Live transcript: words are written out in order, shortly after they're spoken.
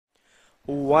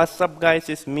What's up, guys?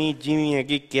 It's me, Jimmy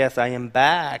Geek. Yes, I am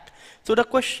back. So the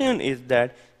question is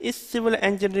that is civil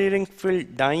engineering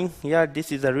field dying? Yeah,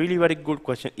 this is a really very good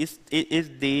question. Is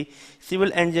the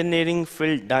civil engineering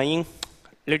field dying?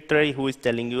 Literally, who is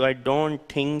telling you? I don't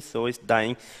think so. It's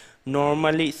dying.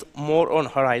 Normally, it's more on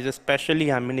horizon.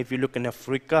 Especially, I mean, if you look in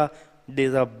Africa,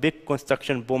 there's a big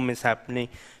construction boom is happening.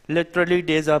 Literally,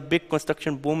 there's a big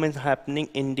construction boom is happening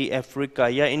in the Africa.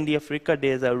 Yeah, in the Africa,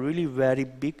 there's a really very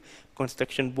big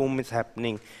construction boom is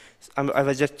happening. I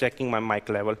was just checking my mic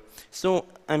level. So,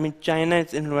 I mean, China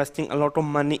is investing a lot of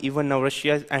money. Even now,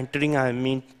 Russia is entering, I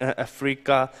mean,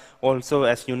 Africa. Also,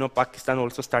 as you know, Pakistan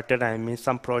also started, I mean,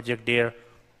 some project there.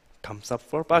 Thumbs up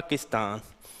for Pakistan.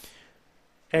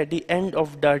 At the end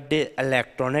of the day,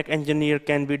 electronic engineer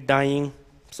can be dying,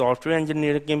 software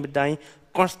engineer can be dying,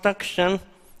 construction.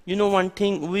 You know one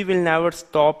thing, we will never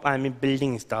stop, I mean,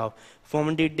 building stuff.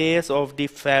 From the days of the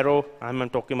Pharaoh, I'm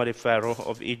talking about the Pharaoh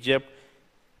of Egypt,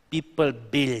 people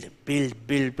build.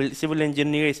 Civil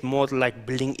engineer is more like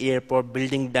building airport,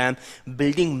 building dam,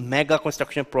 building mega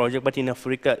construction project. But in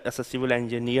Africa, as a civil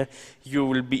engineer, you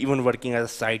will be even working as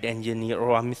a site engineer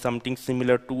or I mean something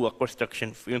similar to a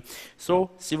construction field.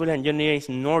 So civil engineer is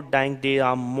not dying. There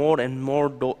are more and more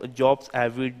jobs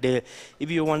every day. If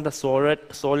you want a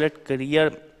solid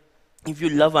career, if you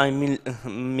love, I mean,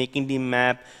 making the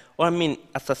map, or I mean,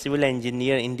 as a civil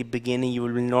engineer in the beginning, you will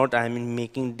not, I mean,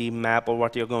 making the map or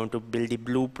what you're going to build the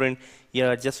blueprint.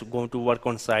 You're just going to work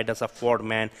on site as a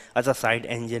foreman, as a site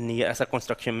engineer, as a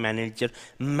construction manager,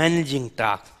 managing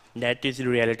tasks. That is the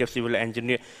reality of civil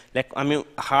engineer. Like, I mean,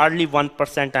 hardly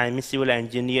 1%, I mean, civil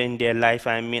engineer in their life,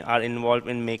 I mean, are involved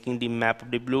in making the map of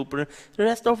the blueprint. The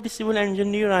rest of the civil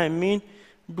engineer, I mean,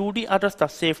 do the other stuff,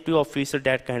 safety officer,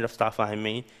 that kind of stuff, I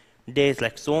mean. There's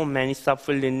like so many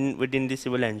subfield within the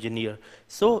civil engineer.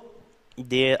 So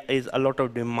there is a lot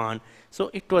of demand. So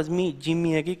it was me,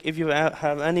 Jimmy Geek. If you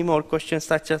have any more questions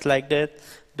such as like that,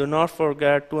 do not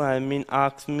forget to, I mean,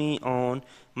 ask me on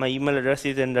my email address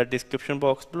is in the description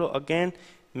box below. Again,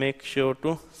 make sure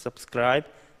to subscribe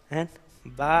and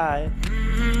bye.